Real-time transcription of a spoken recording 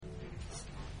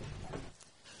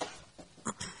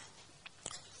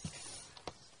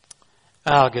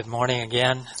Oh, good morning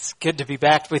again. It's good to be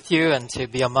back with you and to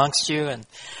be amongst you and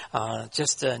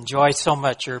just to enjoy so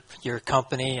much your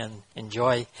company and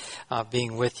enjoy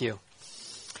being with you.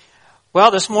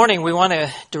 Well, this morning we want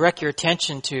to direct your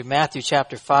attention to Matthew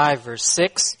chapter 5, verse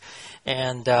 6.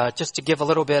 And just to give a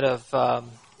little bit of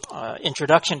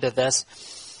introduction to this,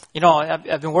 you know,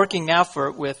 I've been working now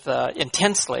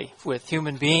intensely with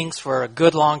human beings for a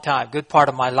good long time, good part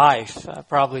of my life.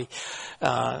 Probably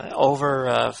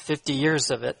over 50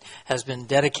 years of it has been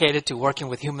dedicated to working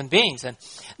with human beings. And,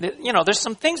 you know, there's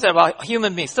some things about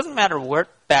human beings. It doesn't matter what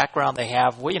background they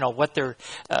have, you know, what their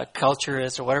culture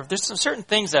is or whatever. There's some certain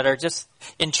things that are just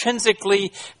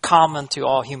intrinsically common to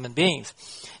all human beings.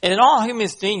 And in all human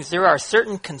beings, there are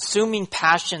certain consuming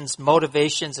passions,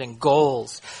 motivations, and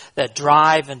goals that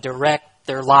drive and direct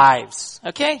their lives.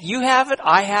 Okay? You have it,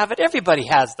 I have it, everybody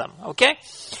has them. Okay?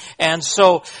 And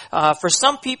so, for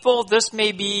some people, this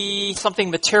may be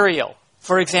something material.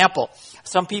 For example,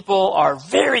 some people are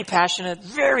very passionate,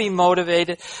 very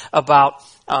motivated about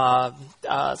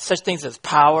such things as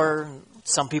power.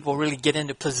 Some people really get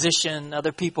into position.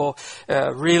 Other people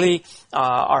really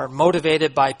are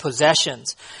motivated by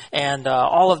possessions and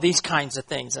all of these kinds of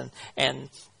things. And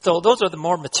so those are the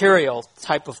more material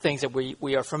type of things that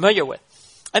we are familiar with.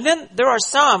 And then there are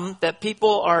some that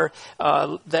people are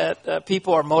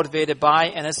motivated by,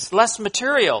 and it's less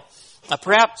material.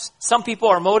 Perhaps some people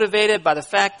are motivated by the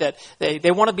fact that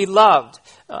they want to be loved.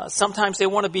 Sometimes they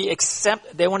want to be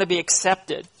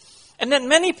accepted. And then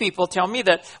many people tell me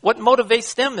that what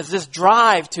motivates them is this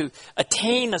drive to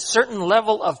attain a certain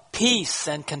level of peace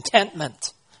and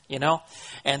contentment, you know.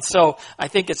 And so I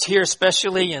think it's here,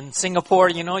 especially in Singapore,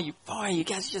 you know, you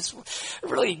guys just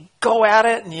really go at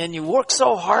it and you work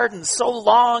so hard and so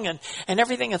long and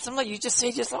everything. And sometimes you just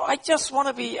say, I just want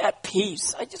to be at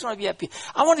peace. I just want to be at peace.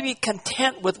 I want to be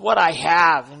content with what I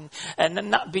have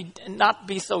and not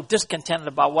be so discontented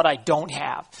about what I don't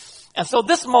have. And so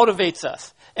this motivates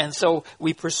us. And so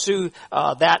we pursue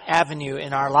that avenue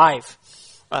in our life.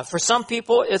 For some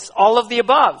people, it's all of the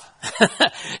above.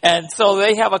 And so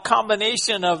they have a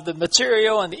combination of the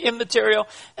material and the immaterial.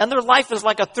 And their life is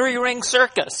like a three-ring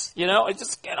circus. You know, it's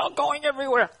just going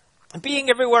everywhere, being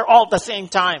everywhere all at the same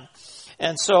time.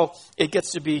 And so it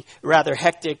gets to be rather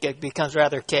hectic. It becomes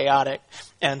rather chaotic.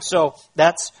 And so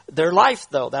that's their life,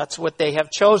 though. That's what they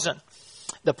have chosen.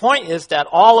 The point is that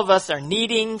all of us are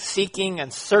needing, seeking,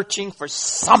 and searching for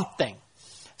something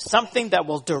that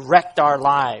will direct our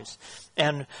lives.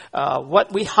 And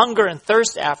what we hunger and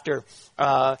thirst after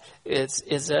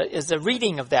is a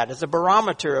reading of that, is a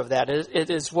barometer of that. It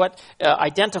is what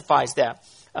identifies that.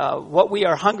 What we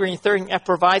are hungering and thirsting at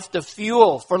provides the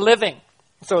fuel for living,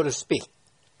 so to speak.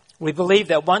 We believe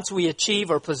that once we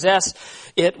achieve or possess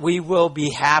it, we will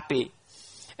be happy.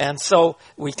 And so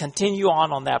we continue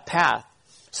on that path.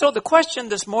 So the question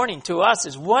this morning to us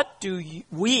is, what do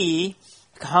we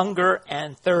hunger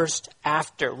and thirst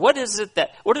after? What is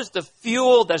the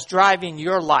fuel that's driving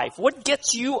your life? What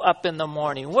gets you up in the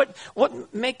morning?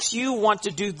 What makes you want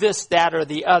to do this, that, or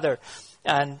the other?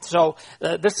 And so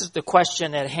this is the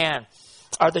question at hand.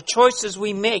 Are the choices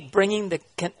we make bringing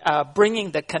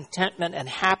the contentment and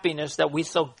happiness that we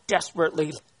so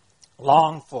desperately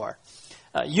long for?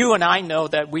 You and I know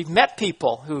that we've met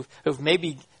people who've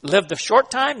maybe lived a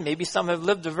short time, maybe some have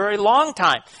lived a very long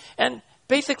time. And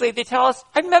basically they tell us,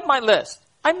 I met my list.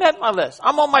 I'm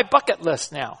on my bucket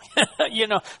list now. You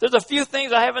know, there's a few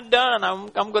things I haven't done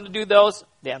and I'm going to do those.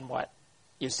 Then what?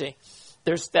 You see,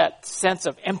 there's that sense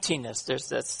of emptiness. There's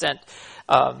that sense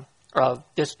of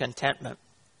discontentment.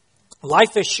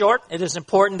 Life is short. It is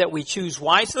important that we choose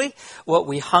wisely what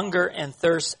we hunger and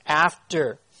thirst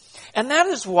after. And that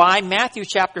is why Matthew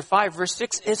chapter 5, verse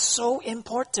 6 is so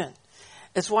important.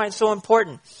 That's why it's so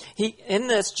important. In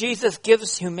this, Jesus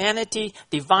gives humanity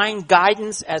divine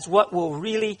guidance as what will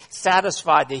really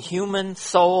satisfy the human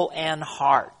soul and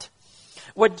heart.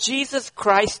 What Jesus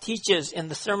Christ teaches in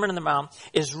the Sermon on the Mount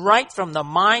is right from the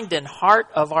mind and heart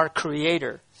of our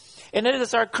Creator. And it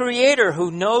is our Creator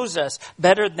who knows us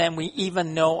better than we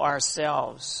even know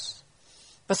ourselves.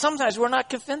 But sometimes we're not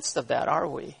convinced of that, are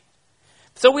we?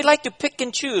 So we like to pick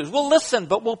and choose. We'll listen,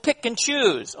 but we'll pick and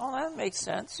choose. Oh, that makes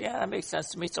sense. Yeah, that makes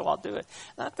sense to me, so I'll do it.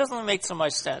 That doesn't make so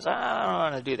much sense. I don't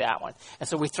want to do that one. And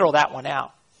so we throw that one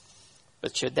out.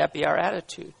 But should that be our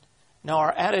attitude? No,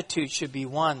 our attitude should be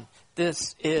one.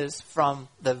 This is from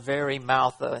the very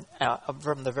mouth,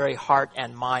 from the very heart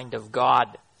and mind of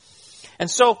God. And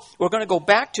so we're going to go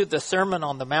back to the Sermon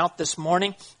on the Mount this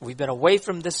morning. We've been away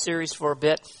from this series for a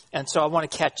bit, and so I want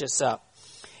to catch us up.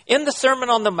 In the Sermon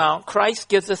on the Mount, Christ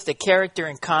gives us the character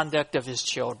and conduct of his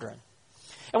children.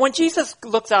 And when Jesus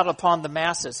looks out upon the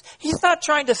masses, he's not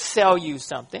trying to sell you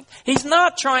something. He's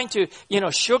not trying to,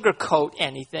 sugarcoat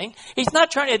anything. He's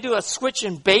not trying to do a switch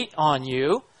and bait on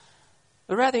you.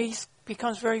 But rather, he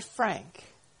becomes very frank.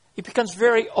 He becomes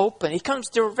very open. He becomes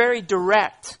very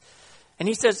direct. And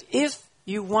he says, if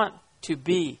you want to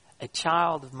be a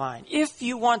child of mine, if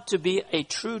you want to be a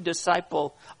true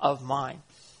disciple of mine,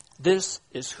 this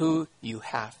is who you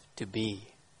have to be.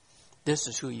 This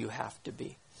is who you have to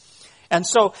be. And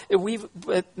so we've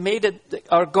made it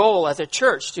our goal as a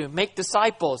church to make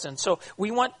disciples. And so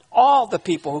we want all the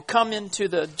people who come into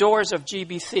the doors of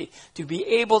GBC to be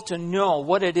able to know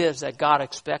what it is that God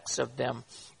expects of them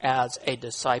as a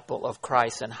disciple of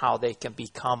Christ and how they can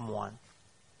become one.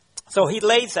 So he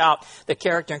lays out the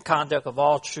character and conduct of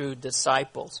all true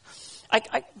disciples.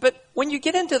 But when you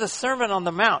get into the Sermon on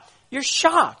the Mount, you're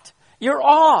shocked. You're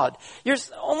awed. You're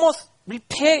almost you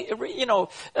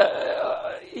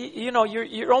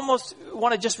almost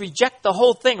want to just reject the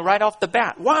whole thing right off the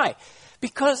bat. Why?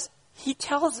 Because he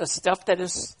tells us stuff that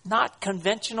is not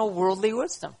conventional worldly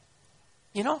wisdom.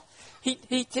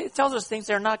 He tells us things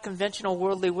that are not conventional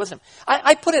worldly wisdom.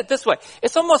 I put it this way.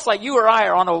 It's almost like you or I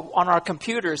are on our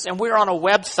computers and we're on a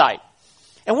website.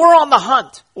 And we're on the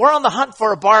hunt. We're on the hunt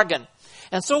for a bargain.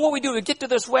 And so what we do, we get to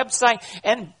this website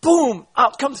and boom,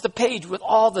 out comes the page with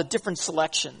all the different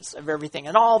selections of everything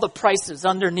and all the prices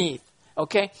underneath.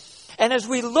 Okay? And as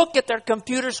we look at their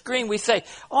computer screen, we say,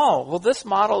 oh, well, this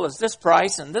model is this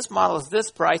price and this model is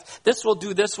this price. This will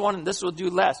do this one and this will do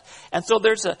less. And so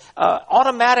there's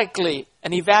automatically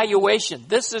an evaluation.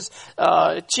 This is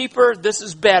cheaper, this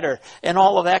is better, and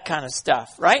all of that kind of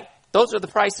stuff, right? Those are the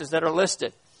prices that are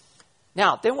listed.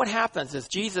 Now, then what happens is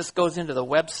Jesus goes into the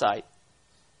website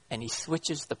and he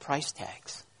switches the price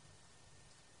tags.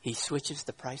 He switches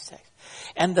the price tags.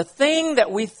 And the thing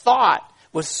that we thought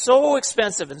was so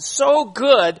expensive and so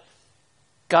good,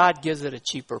 God gives it a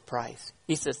cheaper price.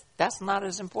 He says, that's not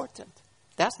as important.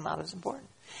 That's not as important.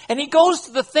 And he goes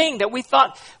to the thing that we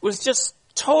thought was just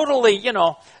totally,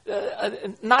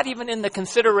 not even in the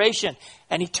consideration.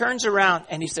 And he turns around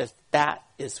and he says, that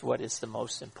is what is the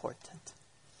most important.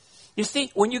 You see,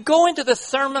 when you go into the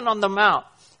Sermon on the Mount,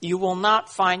 you will not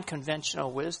find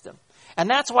conventional wisdom. And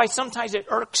that's why sometimes it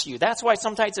irks you. That's why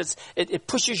sometimes it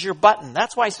pushes your button.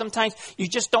 That's why sometimes you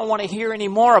just don't want to hear any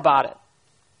more about it.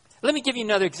 Let me give you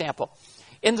another example.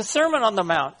 In the Sermon on the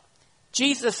Mount,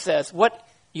 Jesus says what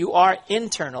you are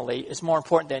internally is more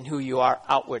important than who you are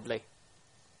outwardly.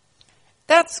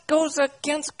 That goes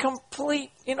against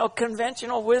complete,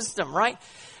 conventional wisdom, right?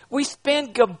 We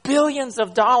spend billions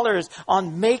of dollars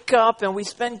on makeup and we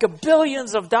spend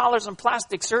billions of dollars on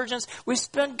plastic surgeons. We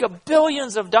spend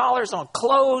billions of dollars on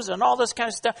clothes and all this kind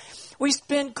of stuff. We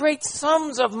spend great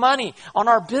sums of money on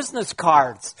our business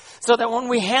cards so that when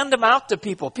we hand them out to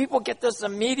people, people get this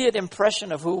immediate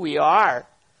impression of who we are.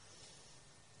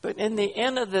 But at the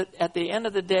end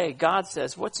of the day, God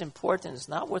says what's important is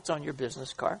not what's on your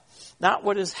business card, not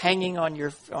what is hanging on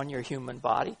your human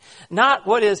body, not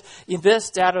what is this,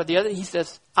 that, or the other. He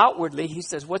says outwardly, he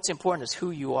says what's important is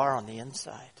who you are on the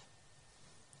inside.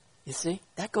 You see,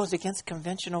 that goes against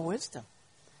conventional wisdom.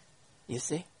 You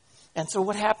see? And so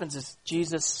what happens is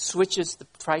Jesus switches the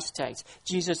price tags.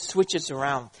 Jesus switches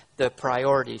around the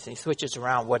priorities. And he switches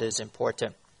around what is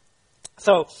important.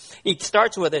 So he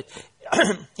starts with it.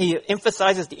 He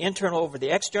emphasizes the internal over the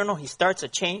external. He starts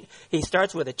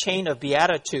with a chain of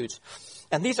beatitudes.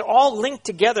 And these are all linked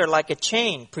together like a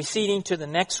chain preceding to the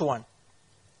next one.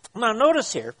 Now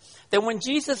notice here that when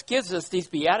Jesus gives us these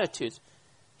beatitudes,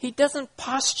 he doesn't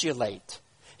postulate.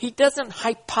 He doesn't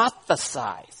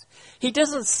hypothesize. He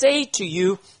doesn't say to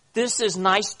you, this is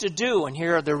nice to do and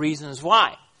here are the reasons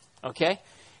why. Okay?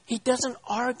 He doesn't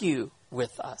argue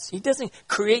with us. He doesn't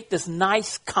create this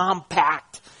nice,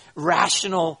 compact,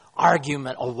 rational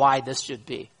argument of why this should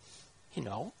be.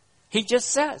 He just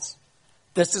says,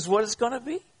 this is what it's going to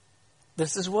be.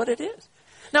 This is what it is.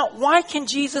 Now, why can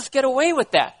Jesus get away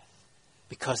with that?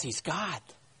 Because he's God.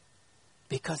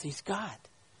 Because he's God.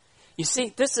 You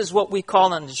see, this is what we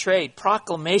call in the trade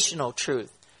proclamational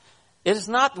truth. It is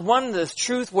not one that's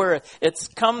truth where it's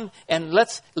come and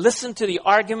let's listen to the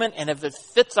argument, and if it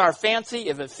fits our fancy,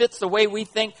 if it fits the way we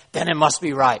think, then it must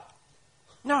be right.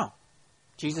 No.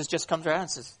 Jesus just comes around and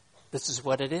says, this is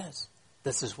what it is.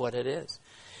 This is what it is.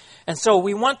 And so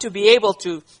we want to be able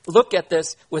to look at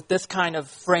this with this kind of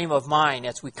frame of mind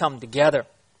as we come together.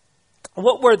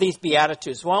 What were these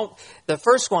Beatitudes? Well, the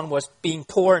first one was being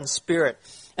poor in spirit.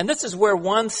 And this is where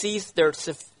one sees their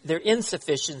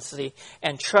insufficiency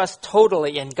and trusts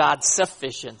totally in God's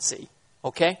sufficiency.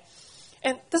 Okay?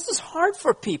 And this is hard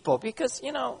for people because,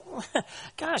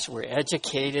 gosh, we're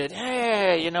educated.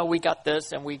 Hey, we got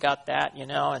this and we got that,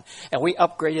 and we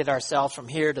upgraded ourselves from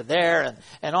here to there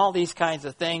and all these kinds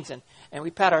of things. And we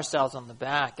pat ourselves on the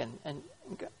back. And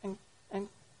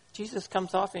Jesus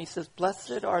comes off and he says,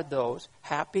 blessed are those,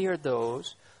 happy are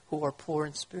those who are poor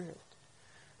in spirit,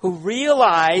 who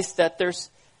realize that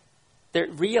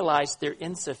realize their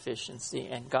insufficiency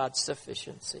and God's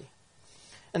sufficiency.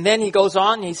 And then he goes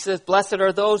on and he says, blessed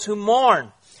are those who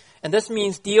mourn. And this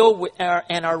means deal with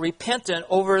and are repentant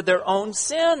over their own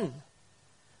sin.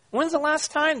 When's the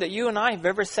last time that you and I have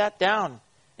ever sat down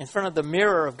in front of the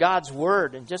mirror of God's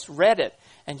Word and just read it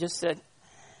and just said,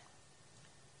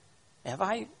 have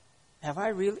I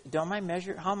really,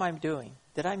 how am I doing?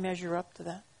 Did I measure up to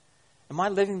that? Am I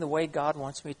living the way God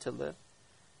wants me to live?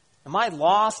 Am I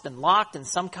lost and locked in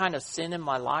some kind of sin in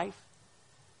my life?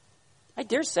 I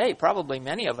dare say, probably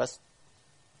many of us,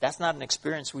 that's not an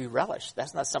experience we relish.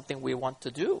 That's not something we want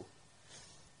to do.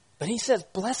 But he says,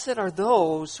 blessed are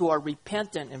those who are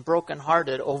repentant and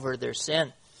brokenhearted over their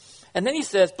sin. And then he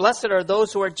says, blessed are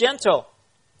those who are gentle.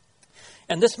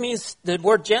 And this means, the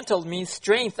word gentle means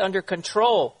strength under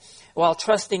control while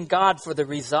trusting God for the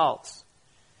results.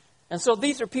 And so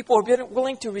these are people who are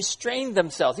willing to restrain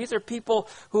themselves. These are people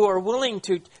who are willing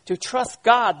to trust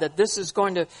God that this is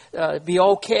going to be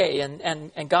okay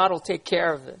and God will take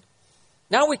care of it.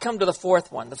 Now we come to the fourth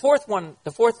one. The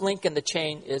fourth link in the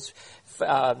chain is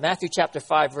Matthew chapter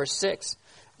 5, verse 6.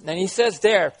 And he says,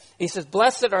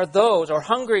 blessed are those, or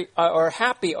hungry, or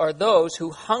happy are those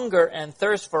who hunger and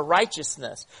thirst for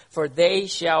righteousness, for they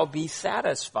shall be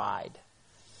satisfied.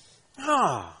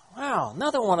 Ah, wow,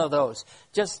 another one of those.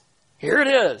 Just, here it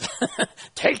is.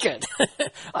 Take it.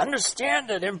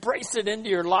 Understand it. Embrace it into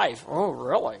your life. Oh,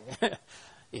 really?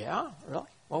 Yeah, really?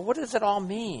 Well, what does it all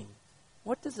mean?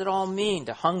 What does it all mean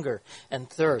to hunger and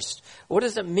thirst? What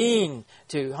does it mean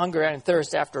to hunger and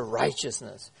thirst after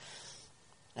righteousness?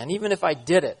 And even if I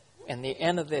did it, in the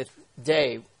end of the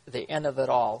day, the end of it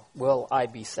all, will I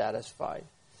be satisfied?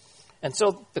 And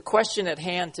so the question at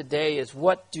hand today is,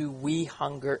 what do we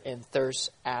hunger and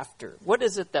thirst after? What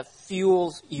is it that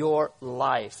fuels your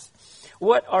life?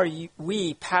 What are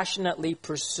we passionately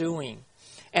pursuing?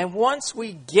 And once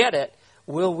we get it,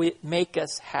 will it make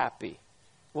us happy?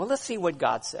 Well, let's see what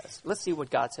God says.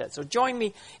 So join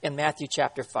me in Matthew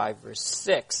chapter 5, verse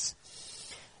 6.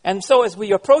 And so as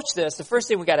we approach this, the first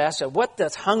thing we got to ask is, what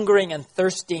does hungering and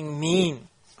thirsting mean?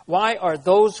 Why are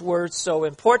those words so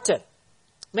important?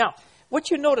 Now,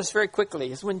 what you notice very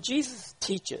quickly is when Jesus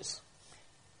teaches,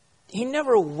 he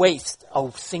never wastes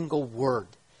a single word.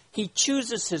 He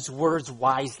chooses his words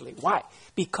wisely. Why?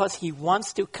 Because he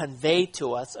wants to convey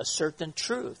to us a certain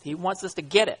truth. He wants us to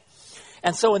get it.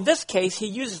 And so in this case, he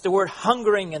uses the word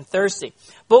hungering and thirsting.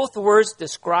 Both words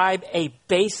describe a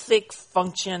basic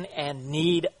function and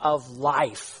need of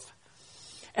life.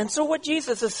 And so what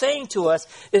Jesus is saying to us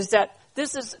is that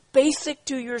this is basic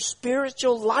to your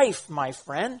spiritual life, my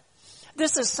friend.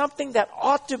 This is something that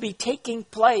ought to be taking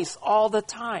place all the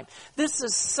time. This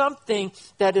is something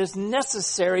that is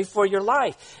necessary for your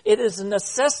life. It is a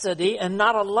necessity and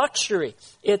not a luxury.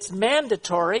 It's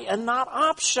mandatory and not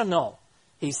optional,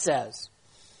 he says.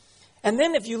 And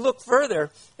then if you look further,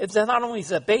 it's not only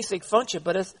a basic function,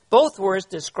 but it's, both words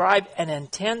describe an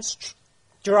intense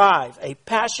drive, a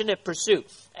passionate pursuit,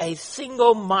 a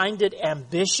single-minded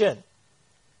ambition.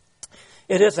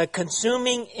 It is a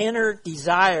consuming inner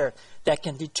desire that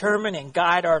can determine and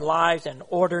guide our lives and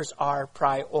orders our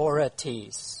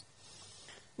priorities.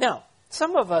 Now,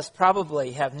 some of us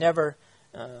probably have never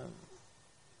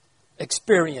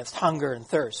experienced hunger and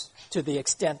thirst to the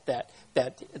extent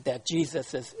that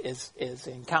Jesus is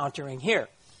encountering here.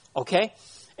 Okay?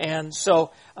 And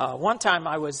so one time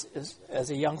I was,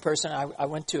 as a young person, I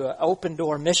went to an open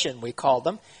door mission, we called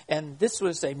them. And this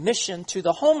was a mission to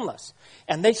the homeless.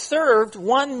 And they served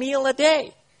one meal a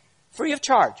day, free of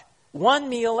charge. One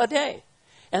meal a day.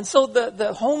 And so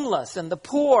the homeless and the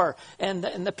poor and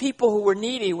the people who were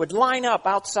needy would line up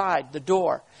outside the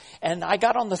door. And I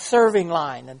got on the serving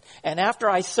line. And after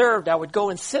I served, I would go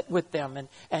and sit with them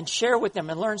and share with them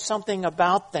and learn something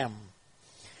about them.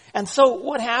 And so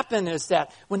what happened is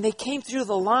that when they came through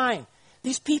the line,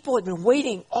 these people had been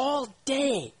waiting all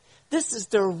day. This is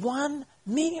their one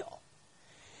meal.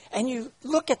 And you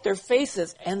look at their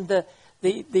faces and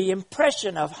the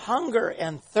impression of hunger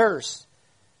and thirst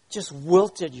just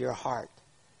wilted your heart.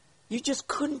 You just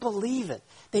couldn't believe it.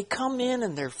 They come in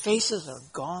and their faces are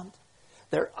gaunt.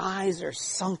 Their eyes are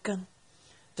sunken.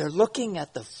 They're looking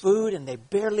at the food and they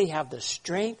barely have the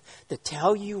strength to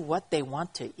tell you what they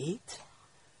want to eat.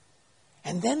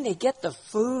 And then they get the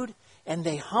food and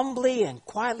they humbly and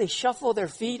quietly shuffle their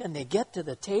feet and they get to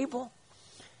the table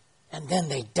and then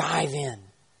they dive in.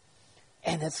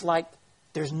 And it's like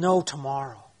there's no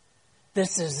tomorrow.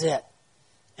 This is it.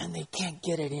 And they can't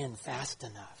get it in fast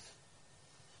enough.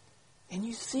 And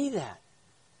you see that.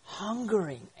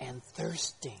 Hungering and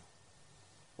thirsting.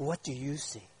 What do you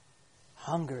see?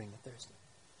 Hungering and thirsting.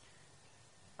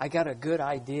 I got a good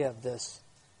idea of this.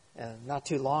 Not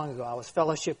too long ago, I was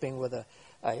fellowshipping with a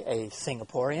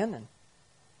Singaporean,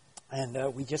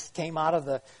 and we just came out of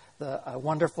the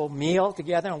wonderful meal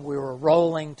together, and we were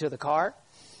rolling to the car.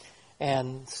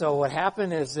 And so what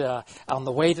happened is, on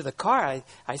the way to the car,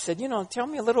 I said, tell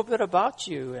me a little bit about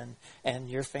you and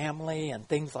your family and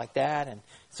things like that. And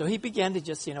so he began to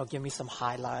just, give me some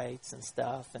highlights and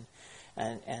stuff.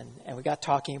 And we got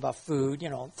talking about food.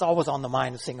 It's always on the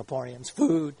mind of Singaporeans,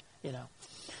 food,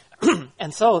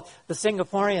 And so the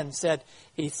Singaporean said,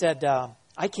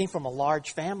 I came from a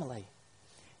large family.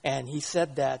 And he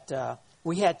said that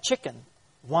we had chicken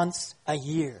once a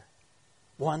year.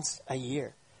 Once a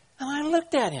year. And I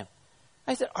looked at him.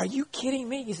 I said, are you kidding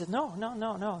me? He said,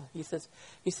 no. He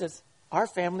says, our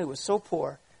family was so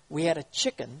poor, we had a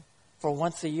chicken for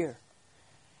once a year.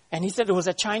 And he said it was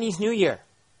a Chinese New Year.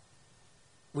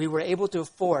 We were able to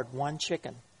afford one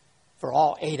chicken for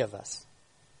all 8 of us.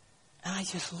 And I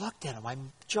just looked at him. My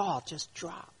jaw just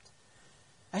dropped.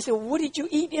 I said, well, what did you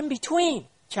eat in between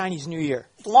Chinese New Year?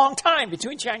 It's a long time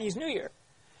between Chinese New Year.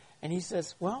 And he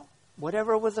says, well,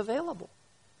 whatever was available.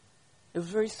 It was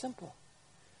very simple.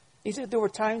 He said there were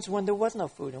times when there was no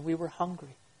food and we were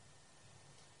hungry.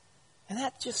 And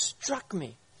that just struck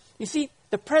me. You see,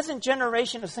 the present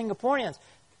generation of Singaporeans,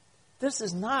 this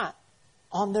is not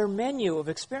on their menu of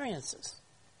experiences.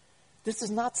 This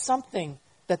is not something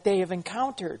that they have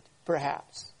encountered,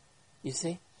 perhaps. You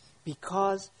see?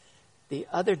 Because the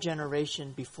other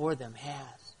generation before them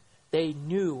has. They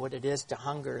knew what it is to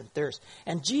hunger and thirst.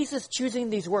 And Jesus choosing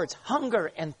these words,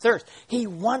 hunger and thirst, he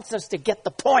wants us to get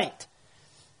the point.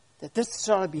 That this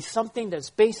ought to be something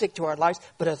that's basic to our lives,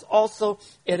 but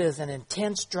it is an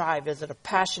intense drive. Is it a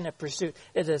passionate pursuit?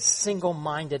 It is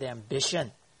single-minded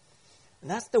ambition. And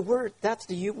that's the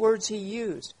words he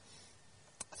used.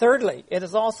 Thirdly, it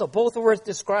is also, both words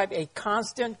describe a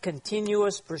constant,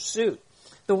 continuous pursuit.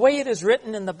 The way it is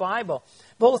written in the Bible,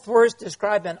 both words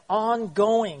describe an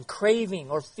ongoing craving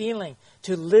or feeling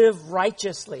to live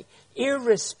righteously,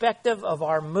 irrespective of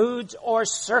our moods or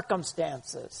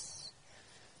circumstances.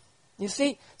 You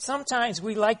see, sometimes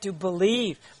we like to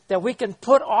believe that we can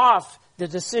put off the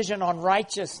decision on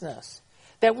righteousness,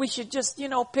 that we should just,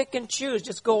 pick and choose,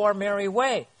 just go our merry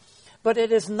way. But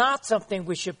it is not something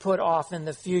we should put off in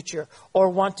the future or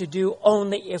want to do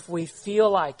only if we feel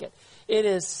like it. It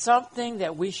is something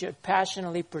that we should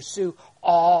passionately pursue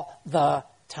all the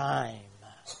time.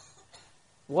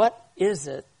 What is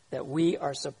it that we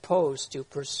are supposed to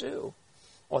pursue?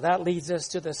 Well, that leads us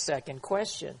to the second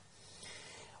question.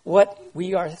 What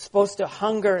we are supposed to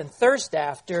hunger and thirst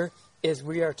after is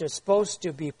we are supposed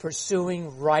to be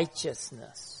pursuing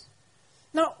righteousness.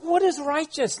 Now, what is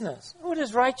righteousness? What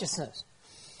is righteousness?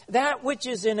 That which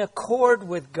is in accord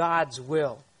with God's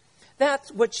will. That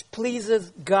which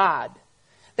pleases God.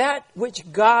 That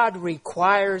which God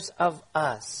requires of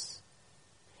us.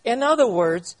 In other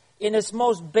words, in its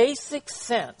most basic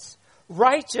sense,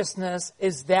 righteousness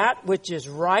is that which is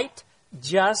right,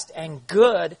 just, and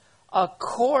good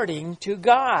according to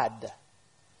God.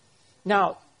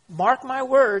 Now, mark my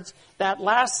words, that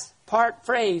last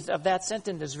phrase of that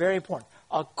sentence is very important.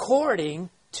 According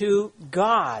to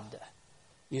God.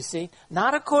 You see?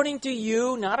 Not according to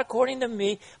you, not according to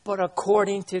me, but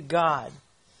according to God.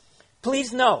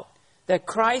 Please note that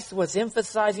Christ was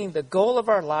emphasizing the goal of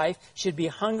our life should be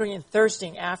hungering and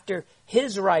thirsting after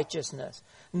His righteousness,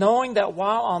 knowing that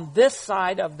while on this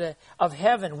side of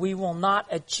heaven we will not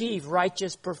achieve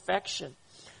righteous perfection.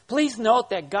 Please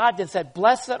note that God has said,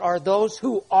 blessed are those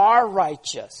who are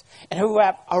righteous and who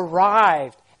have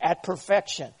arrived at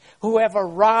perfection, who have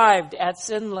arrived at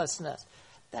sinlessness.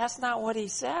 That's not what He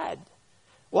said.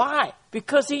 Why?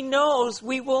 Because He knows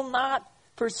we will not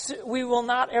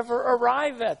ever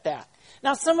arrive at that.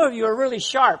 Now, some of you are really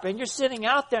sharp, and you're sitting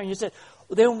out there, and you said,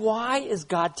 well, then why is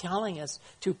God telling us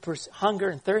to hunger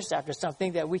and thirst after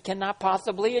something that we cannot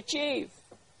possibly achieve?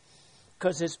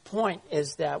 Because His point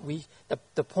is that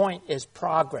the point is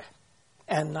progress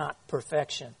and not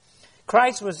perfection.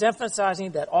 Christ was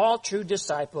emphasizing that all true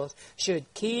disciples should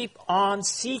keep on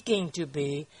seeking to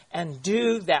be and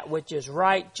do that which is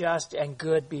right, just, and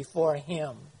good before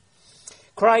Him.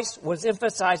 Christ was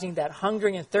emphasizing that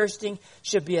hungering and thirsting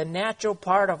should be a natural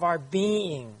part of our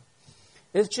being.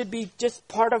 It should be just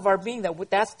part of our being.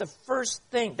 That's the first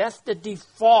thing. That's the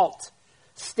default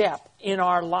step in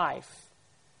our life.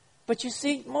 But you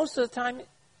see, most of the time,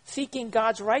 seeking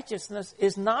God's righteousness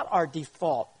is not our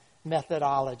default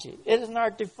methodology. It isn't our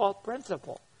default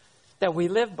principle that we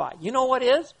live by. You know what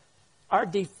is? Our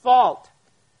default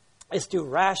is to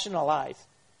rationalize.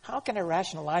 How can I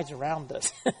rationalize around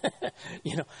this?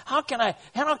 How can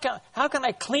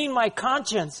I clean my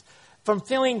conscience from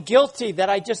feeling guilty that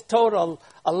I just told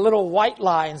a little white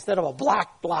lie instead of a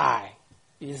black lie?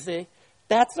 You see?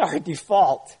 That's our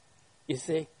default. You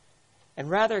see? And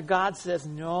rather, God says,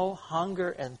 no, hunger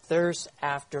and thirst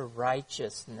after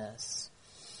righteousness.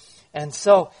 And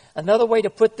so, another way to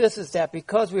put this is that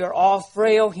because we are all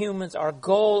frail humans, our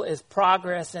goal is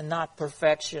progress and not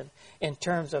perfection in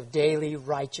terms of daily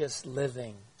righteous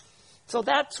living. So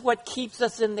that's what keeps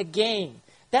us in the game.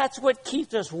 That's what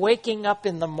keeps us waking up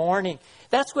in the morning.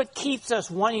 That's what keeps us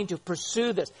wanting to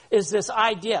pursue this, is this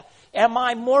idea. Am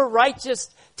I more righteous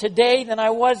today than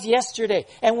I was yesterday?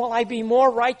 And will I be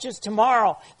more righteous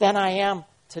tomorrow than I am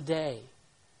today?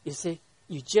 You see,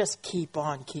 you just keep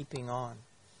on keeping on.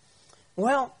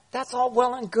 Well, that's all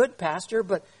well and good, Pastor,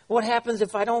 but what happens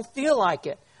if I don't feel like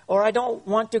it? Or I don't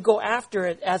want to go after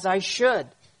it as I should?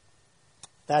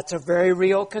 That's a very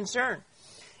real concern.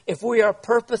 If we are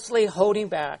purposely holding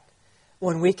back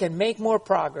when we can make more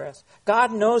progress,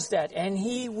 God knows that, and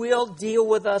He will deal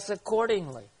with us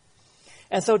accordingly.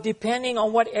 And so depending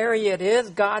on what area it is,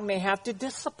 God may have to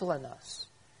discipline us.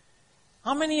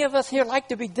 How many of us here like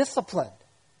to be disciplined?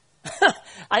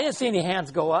 I didn't see any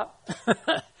hands go up.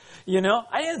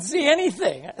 I didn't see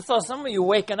anything. I saw some of you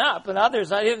waking up, and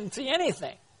others I didn't see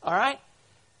anything. All right?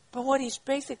 But what He's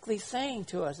basically saying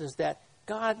to us is that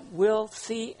God will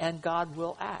see and God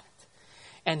will act.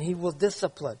 And He will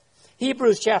discipline.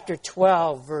 Hebrews chapter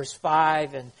 12, verse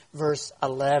 5 and verse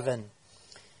 11.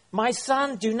 My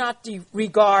son, do not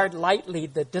regard lightly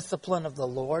the discipline of the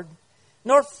Lord,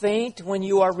 nor faint when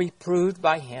you are reproved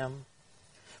by Him.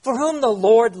 For whom the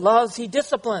Lord loves, He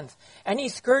disciplines, and He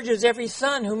scourges every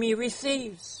son whom He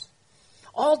receives.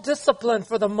 All discipline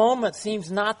for the moment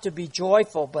seems not to be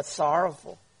joyful, but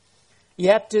sorrowful.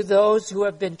 Yet to those who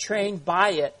have been trained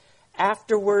by it,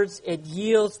 afterwards it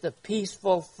yields the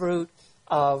peaceful fruit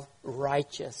of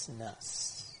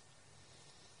righteousness.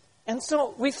 And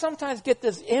so we sometimes get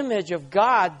this image of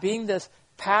God being this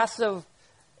passive,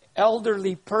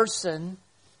 elderly person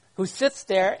who sits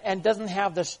there and doesn't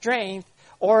have the strength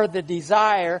or the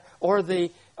desire or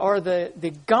the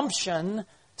gumption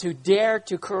to dare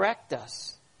to correct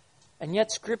us. And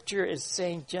yet Scripture is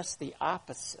saying just the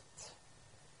opposite.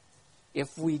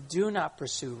 If we do not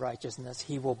pursue righteousness,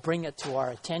 He will bring it to our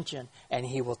attention and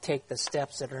He will take the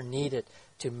steps that are needed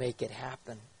to make it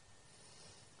happen.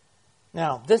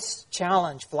 Now, this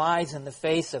challenge flies in the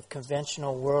face of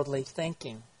conventional worldly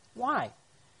thinking. Why?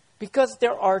 Because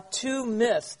there are two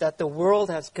myths that the world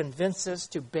has convinced us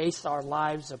to base our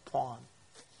lives upon.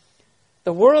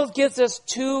 The world gives us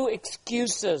two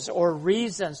excuses or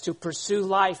reasons to pursue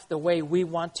life the way we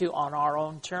want to on our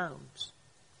own terms.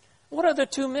 What are the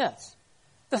two myths?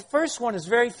 The first one is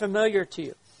very familiar to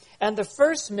you. And the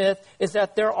first myth is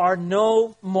that there are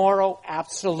no moral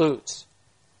absolutes.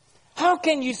 How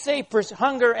can you say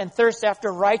hunger and thirst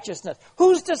after righteousness?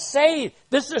 Who's to say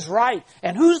this is right?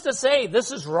 And who's to say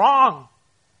this is wrong?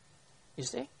 You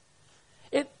see?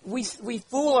 We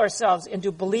fool ourselves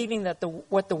into believing that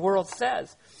what the world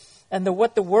says. And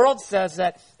what the world says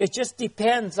that it just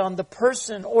depends on the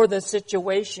person or the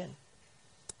situation.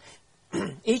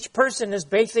 Each person is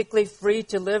basically free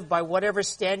to live by whatever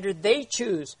standard they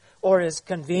choose or is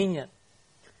convenient.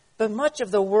 But much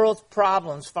of the world's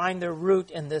problems find their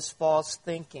root in this false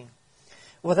thinking.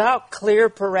 Without clear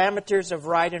parameters of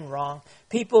right and wrong,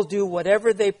 people do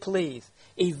whatever they please,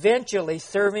 eventually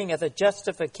serving as a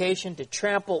justification to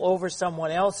trample over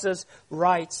someone else's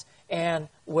rights and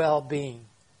well-being.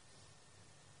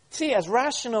 See, as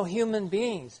rational human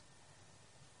beings,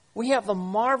 we have the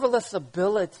marvelous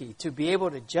ability to be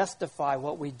able to justify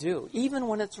what we do, even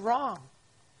when it's wrong.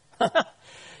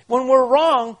 When we're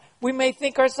wrong, we may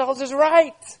think ourselves as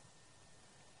right.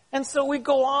 And so we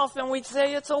go off and we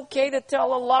say it's okay to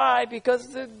tell a lie because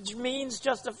the ends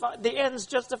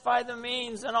justify the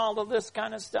means and all of this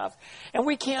kind of stuff. And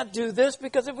we can't do this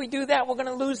because if we do that, we're going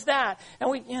to lose that.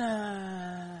 And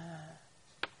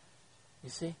you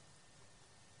see?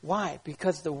 Why?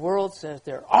 Because the world says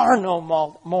there are no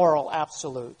moral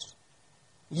absolutes.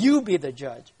 You be the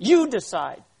judge. You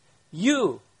decide.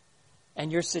 You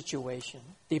and your situation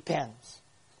depends.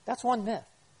 That's one myth.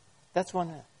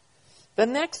 The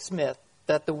next myth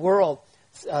that the world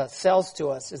sells to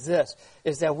us is this,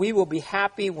 is that we will be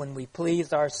happy when we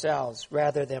please ourselves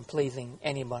rather than pleasing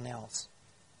anyone else.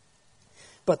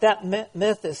 But that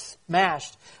myth is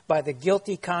smashed by the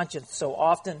guilty conscience so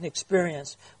often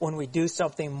experienced when we do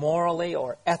something morally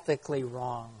or ethically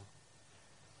wrong.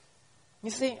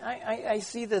 You see, I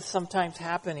see this sometimes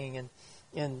happening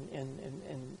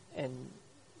in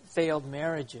failed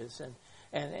marriages,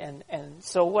 and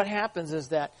so what happens is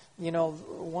that, you know,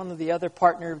 one of the other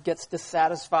partner gets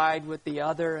dissatisfied with the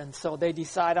other, and so they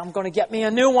decide, I'm going to get me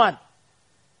a new one.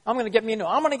 I'm going to get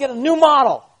a new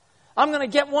model. I'm going to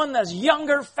get one that's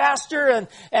younger, faster,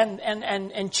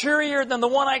 and cheerier than the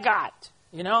one I got,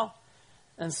 you know?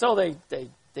 And so they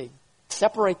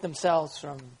separate themselves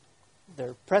from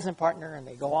their present partner, and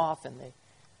they go off and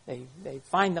they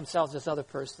find themselves this other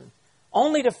person,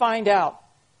 only to find out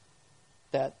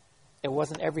that it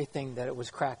wasn't everything that it was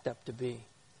cracked up to be.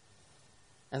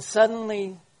 And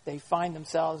suddenly they find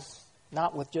themselves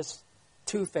not with just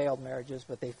two failed marriages,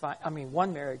 but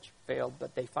one marriage failed,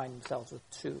 but they find themselves with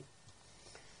two.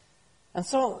 And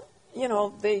so, you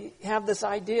know, they have this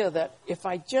idea that if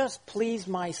I just please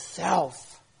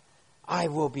myself, I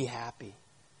will be happy.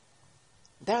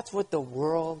 That's what the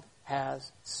world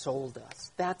has sold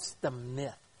us. That's the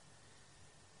myth.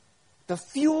 The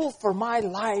fuel for my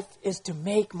life is to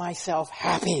make myself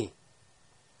happy.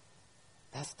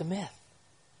 That's the myth.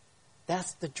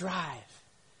 That's the drive.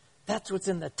 That's what's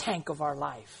in the tank of our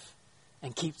life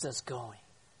and keeps us going.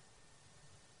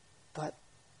 But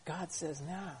God says,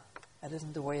 no, that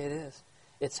isn't the way it is.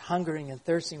 It's hungering and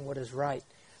thirsting what is right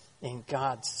in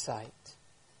God's sight.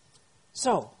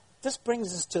 So, this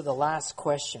brings us to the last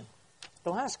question. The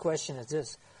last question is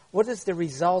this: what is the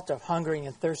result of hungering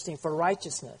and thirsting for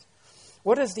righteousness?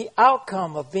 What is the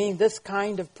outcome of being this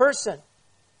kind of person?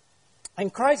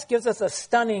 And Christ gives us a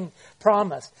stunning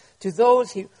promise to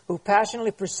those who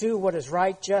passionately pursue what is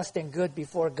right, just, and good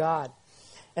before God.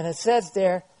 And it says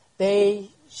there, they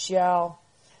shall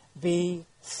be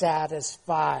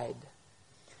satisfied.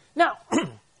 Now,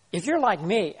 if you're like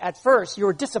me, at first you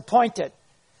were disappointed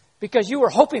because you were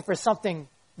hoping for something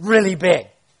really big.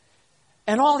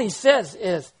 And all he says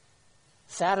is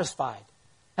satisfied.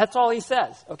 That's all he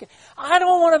says. Okay, I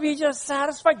don't want to be just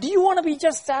satisfied. Do you want to be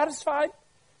just satisfied?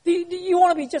 Do you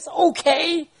want to be just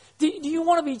okay? Do you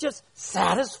want to be just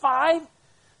satisfied?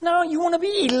 No, you want to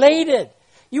be elated.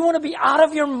 You want to be out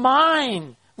of your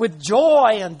mind with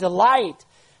joy and delight.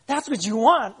 That's what you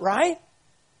want, right?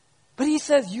 But he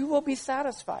says you will be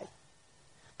satisfied.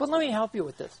 But let me help you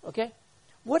with this, okay?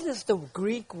 What is the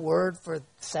Greek word for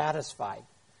satisfied?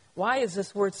 Why is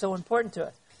this word so important to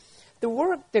us?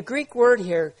 The Greek word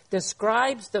here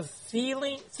describes the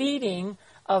feeding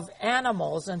of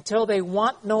animals until they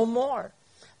want no more.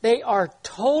 They are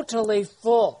totally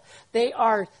full. They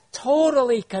are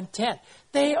totally content.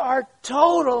 They are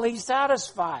totally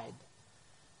satisfied.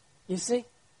 You see,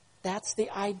 that's the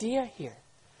idea here.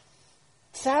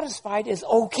 Satisfied is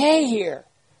okay here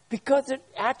because it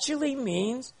actually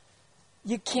means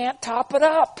you can't top it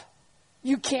up.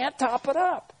 You can't top it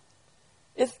up.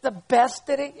 It's the best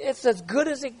it's as good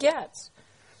as it gets.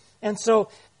 And so,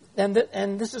 and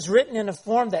this is written in a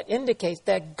form that indicates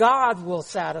that God will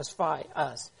satisfy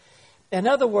us. In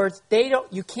other words,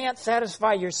 you can't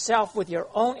satisfy yourself with your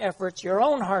own efforts, your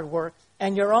own hard work,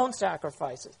 and your own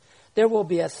sacrifices. There will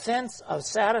be a sense of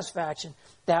satisfaction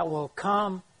that will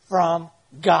come from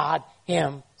God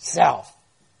Himself.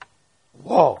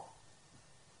 Whoa.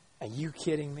 Are you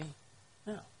kidding me?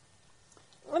 No.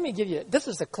 Let me give you, this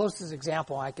is the closest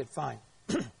example I could find.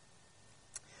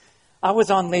 I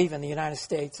was on leave in the United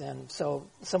States, and so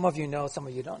some of you know, some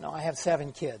of you don't know. I have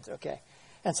 7 kids, okay?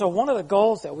 And so one of the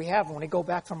goals that we have when we go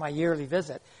back from my yearly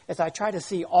visit is I try to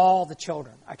see all the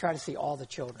children. I try to see all the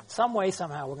children. Some way,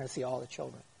 somehow, we're going to see all the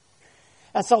children.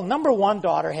 And so number 1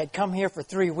 daughter had come here for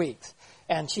 3 weeks.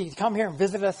 And she'd come here and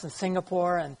visit us in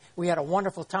Singapore, and we had a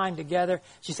wonderful time together.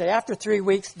 She said, after 3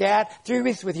 weeks, Dad, 3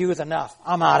 weeks with you is enough.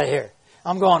 I'm out of here.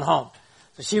 I'm going home.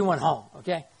 So she went home,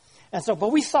 okay? And so,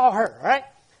 but we saw her, right?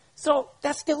 So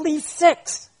that still leaves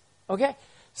 6, okay?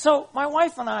 So my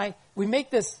wife and I, we make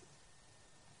this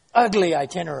ugly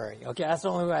itinerary, okay? That's the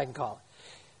only way I can call it.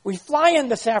 We fly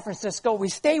into San Francisco. We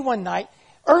stay one night.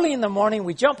 Early in the morning,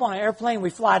 we jump on an airplane. We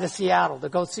fly to Seattle to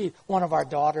go see one of our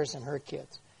daughters and her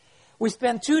kids. We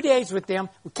spend 2 days with them.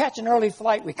 We catch an early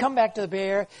flight. We come back to the Bay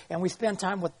Area, and we spend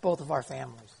time with both of our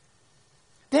families.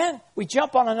 Then we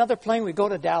jump on another plane. We go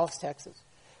to Dallas, Texas.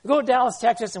 We go to Dallas,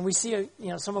 Texas, and we see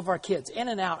some of our kids in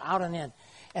and out and in,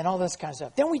 and all this kind of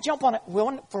stuff. Then we jump on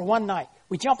for one night.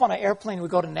 We jump on an airplane. And we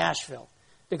go to Nashville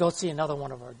to go see another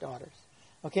one of our daughters.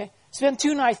 Okay? Spend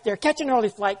 2 nights there, catch an early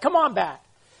flight, come on back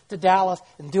to Dallas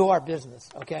and do our business,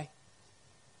 okay?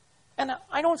 And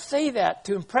I don't say that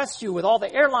to impress you with all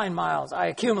the airline miles I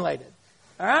accumulated,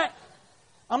 all right?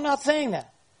 I'm not saying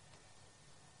that.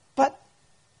 But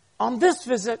on this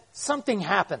visit, something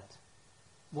happened.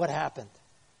 What happened?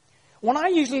 When I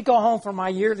usually go home for my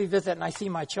yearly visit and I see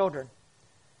my children,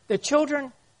 the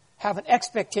children have an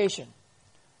expectation.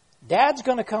 Dad's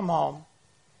going to come home.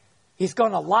 He's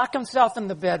going to lock himself in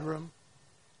the bedroom.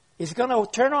 He's going to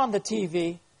turn on the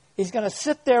TV. He's going to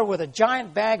sit there with a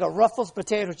giant bag of Ruffles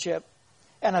potato chip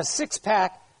and a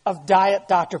 6-pack of Diet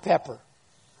Dr. Pepper.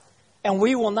 And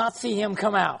we will not see him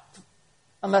come out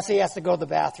unless he has to go to the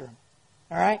bathroom.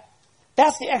 All right?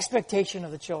 That's the expectation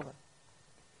of the children.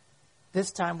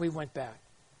 This time we went back.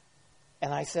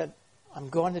 And I said, I'm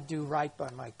going to do right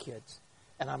by my kids.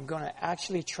 And I'm going to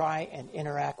actually try and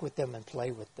interact with them and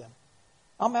play with them.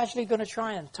 I'm actually going to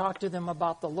try and talk to them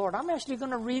about the Lord. I'm actually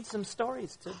going to read some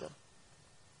stories to them.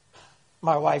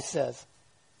 My wife says,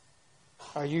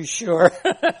 are you sure?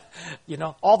 You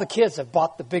know, all the kids have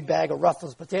bought the big bag of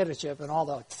Ruffles potato chip and all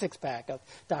the 6-pack of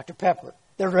Dr. Pepper.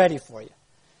 They're ready for you.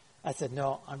 I said,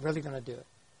 no, I'm really going to do it.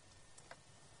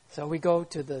 So we go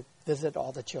to visit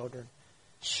all the children.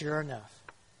 Sure enough,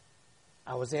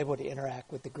 I was able to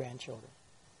interact with the grandchildren.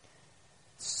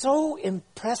 So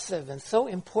impressive and so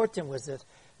important was this.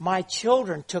 My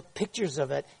children took pictures of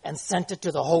it and sent it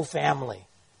to the whole family.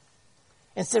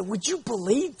 And said, would you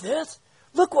believe this?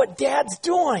 Look what Dad's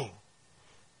doing.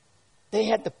 They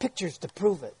had the pictures to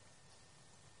prove it.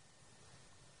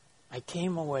 I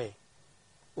came away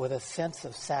with a sense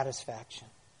of satisfaction.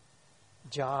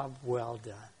 Job well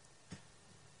done.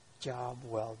 Job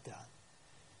well done.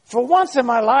 For once in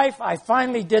my life, I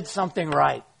finally did something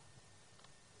right.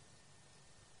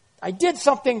 I did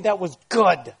something that was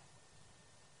good.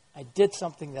 I did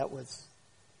something that was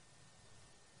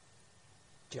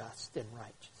just and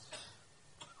righteous.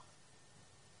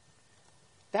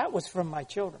 That was from my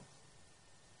children.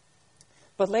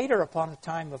 But later, upon a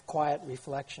time of quiet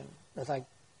reflection, as I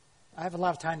have a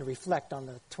lot of time to reflect on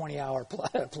the 20-hour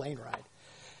plane ride,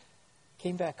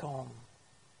 came back home.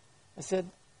 I said,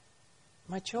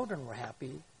 my children were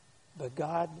happy, but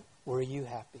God, were you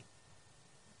happy?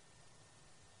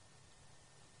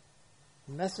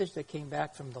 The message that came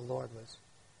back from the Lord was,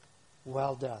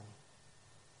 well done,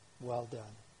 well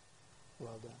done,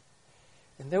 well done.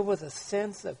 And there was a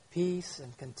sense of peace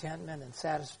and contentment and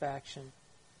satisfaction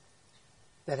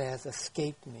that has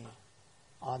escaped me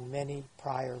on many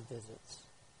prior visits.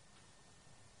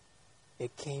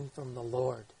 It came from the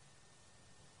Lord.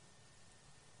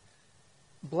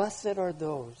 Blessed are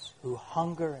those who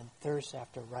hunger and thirst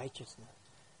after righteousness.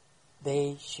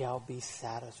 They shall be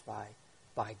satisfied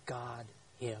by God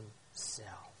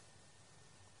Himself.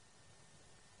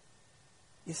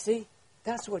 You see,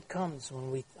 that's what comes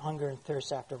when we hunger and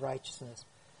thirst after righteousness,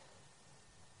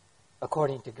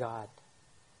 according to God.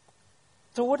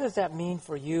 So what does that mean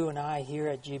for you and I here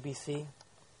at GBC?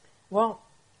 Well,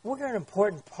 we're an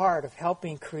important part of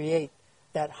helping create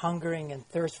that hungering and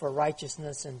thirst for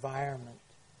righteousness environment.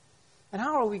 And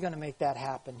how are we going to make that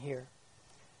happen here?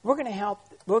 We're going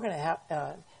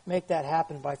to make that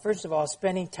happen by, first of all,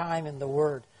 spending time in the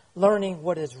Word, learning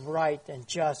what is right and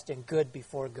just and good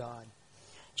before God.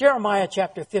 Jeremiah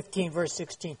chapter 15, verse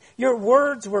 16. Your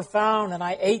words were found, and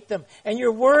I ate them, and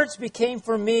your words became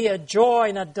for me a joy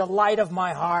and a delight of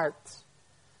my heart.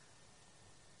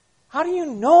 How do you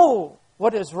know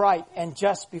what is right and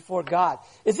just before God?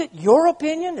 Is it your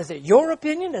opinion? Is it your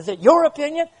opinion? Is it your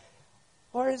opinion?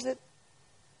 Or is it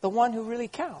the one who really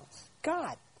counts?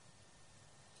 God.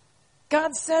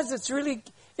 God says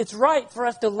it's right for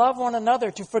us to love one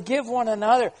another, to forgive one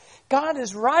another. God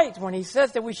is right when He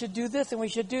says that we should do this and we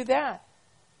should do that.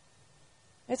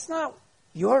 It's not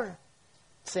your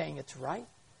saying it's right.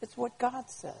 It's what God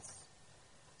says.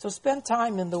 So spend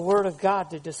time in the Word of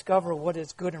God to discover what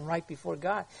is good and right before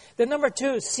God. Then number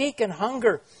 2, seek and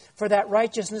hunger for that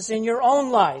righteousness in your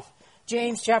own life.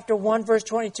 James chapter 1, verse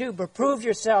 22, but prove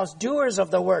yourselves doers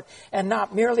of the word and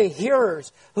not merely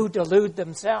hearers who delude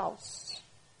themselves.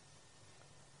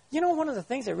 You know, one of the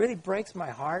things that really breaks my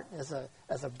heart as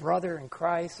a brother in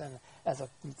Christ and as a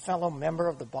fellow member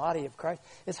of the body of Christ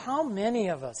is how many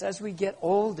of us, as we get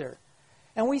older,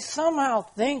 and we somehow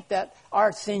think that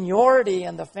our seniority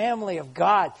in the family of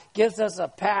God gives us a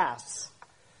pass,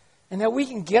 and that we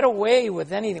can get away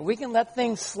with anything. We can let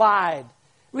things slide.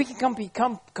 We can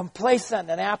become complacent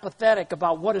and apathetic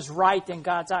about what is right in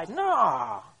God's eyes.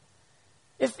 No.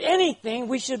 If anything,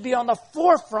 we should be on the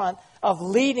forefront of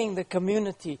leading the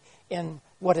community in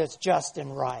what is just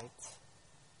and right.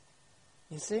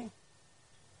 You see?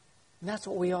 And that's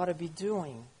what we ought to be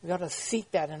doing. We ought to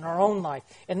seek that in our own life.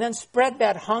 And then spread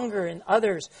that hunger in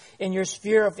others in your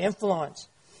sphere of influence.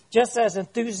 Just as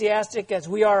enthusiastic as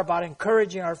we are about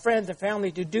encouraging our friends and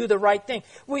family to do the right thing,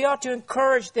 we ought to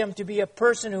encourage them to be a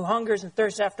person who hungers and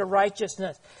thirsts after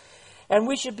righteousness. And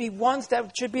we should be ones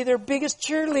that should be their biggest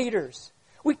cheerleaders.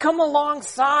 We come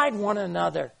alongside one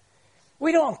another.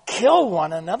 We don't kill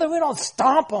one another. We don't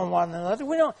stomp on one another.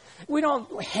 We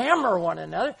don't hammer one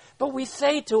another. But we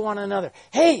say to one another,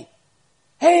 hey,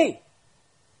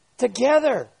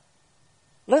 together,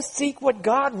 let's seek what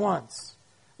God wants.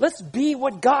 Let's be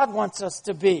what God wants us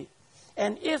to be.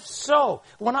 And if so,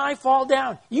 when I fall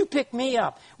down, you pick me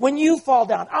up. When you fall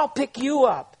down, I'll pick you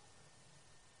up.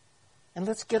 And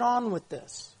let's get on with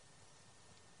this.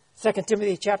 2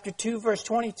 Timothy chapter 2, verse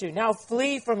 22. Now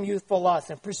flee from youthful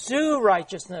lust and pursue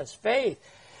righteousness, faith,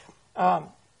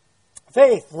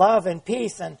 love, and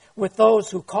peace, and with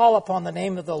those who call upon the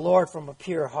name of the Lord from a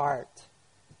pure heart.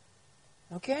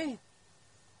 Okay?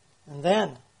 And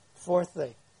then,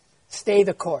 fourthly, stay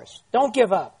the course. Don't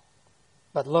give up,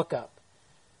 but look up.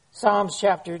 Psalms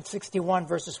chapter 61,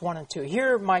 verses 1 and 2.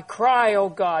 Hear my cry, O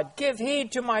God. Give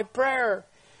heed to my prayer.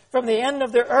 From the end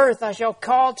of the earth I shall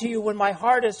call to you when my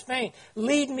heart is faint.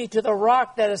 Lead me to the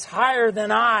rock that is higher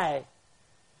than I.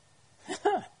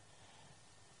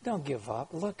 Don't give up.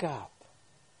 Look up.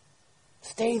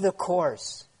 Stay the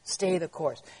course. Stay the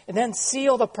course. And then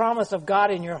seal the promise of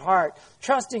God in your heart.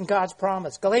 Trust in God's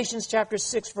promise. Galatians chapter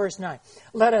 6, verse 9.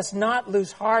 Let us not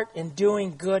lose heart in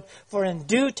doing good, for in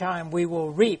due time we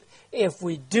will reap if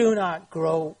we do not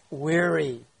grow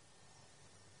weary.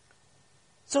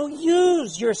 So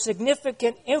use your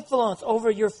significant influence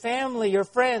over your family, your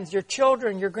friends, your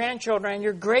children, your grandchildren, and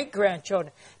your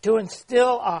great-grandchildren to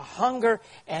instill a hunger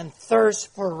and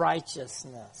thirst for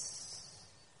righteousness.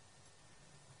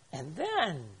 And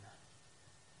then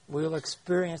we'll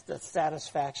experience the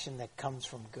satisfaction that comes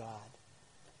from God.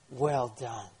 Well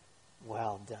done.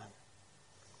 Well done.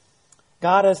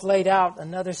 God has laid out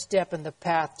another step in the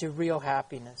path to real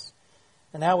happiness.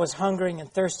 And that was hungering and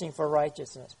thirsting for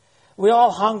righteousness. We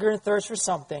all hunger and thirst for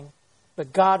something,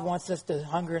 but God wants us to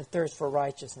hunger and thirst for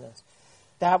righteousness.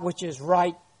 That which is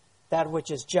right, that which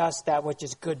is just, that which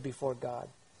is good before God.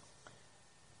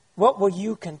 What will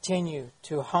you continue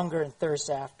to hunger and thirst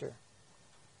after?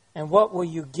 And what will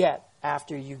you get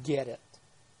after you get it?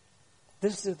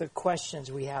 These are the questions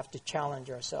we have to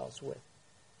challenge ourselves with.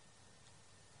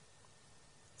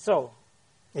 So,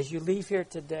 as you leave here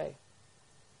today,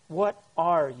 what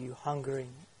are you hungering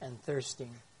and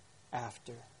thirsting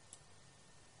after?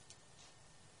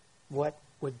 What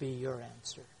would be your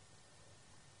answer?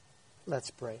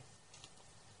 Let's pray.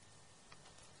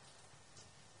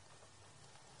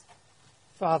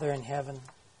 Father in heaven,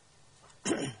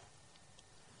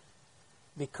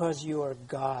 because you are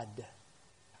God,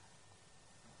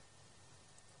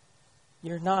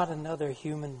 you're not another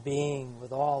human being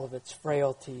with all of its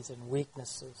frailties and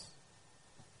weaknesses,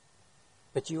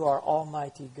 but you are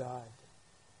Almighty God.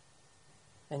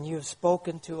 And you have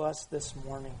spoken to us this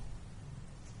morning.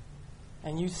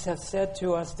 And you have said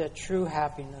to us that true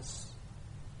happiness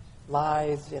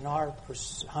lies in our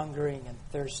hungering and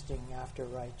thirsting after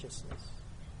righteousness,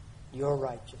 your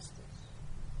righteousness.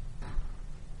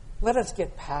 Let us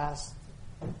get past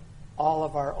all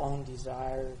of our own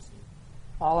desires,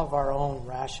 all of our own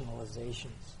rationalizations.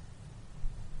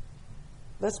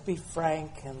 Let's be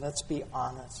frank and let's be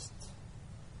honest.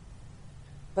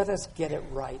 Let us get it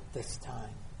right this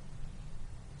time.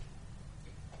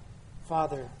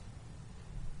 Father,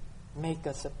 make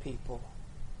us a people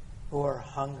who are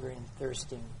hungry and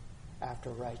thirsting after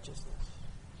righteousness.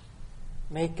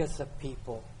 Make us a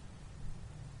people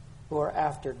who are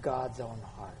after God's own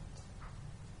heart.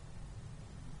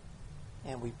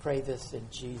 And we pray this in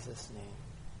Jesus'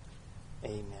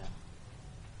 name. Amen.